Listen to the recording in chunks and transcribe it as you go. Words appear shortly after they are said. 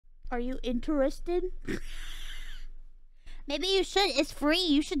Are you interested? Maybe you should. It's free.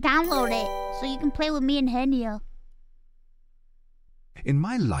 You should download it so you can play with me and Henya. In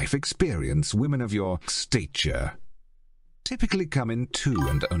my life experience, women of your stature typically come in two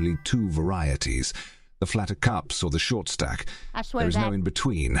and only two varieties. The flatter cups or the short stack. I swear there is to God. no in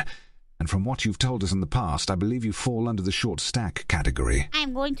between. And from what you've told us in the past, I believe you fall under the short stack category.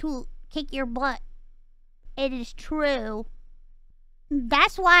 I'm going to kick your butt. It is true.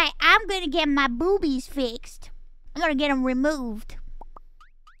 That's why I'm going to get my boobies fixed. I'm going to get them removed.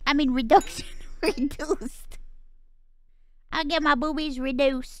 I mean reduction. Reduced. I'll get my boobies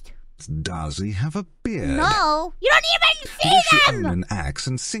reduced. Does he have a beard? No, you don't even see Does she them! own an axe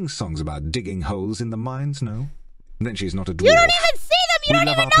and sing songs about digging holes in the mines? No. Then she's not a dwarf. You don't even see them! You We don't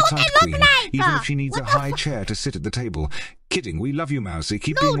love even our know what petite they queen, look like! even if she needs What a the high chair to sit at the table. Kidding, we love you, Mousey.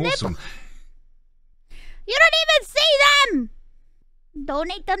 Keep No, being awesome. You don't even see them!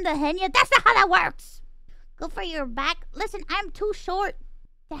 Donate them to Henya? That's not how that works! Go for your back. Listen, I'm too short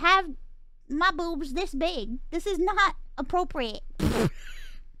to have my boobs this big. This is not appropriate.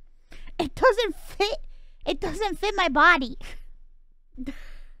 It doesn't fit. It doesn't fit my body.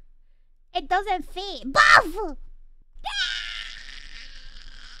 It doesn't fit. Buff!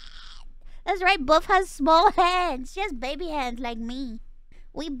 That's right, Buff has small hands. She has baby hands like me.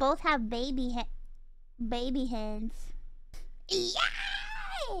 We both have baby hands.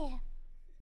 Yeah!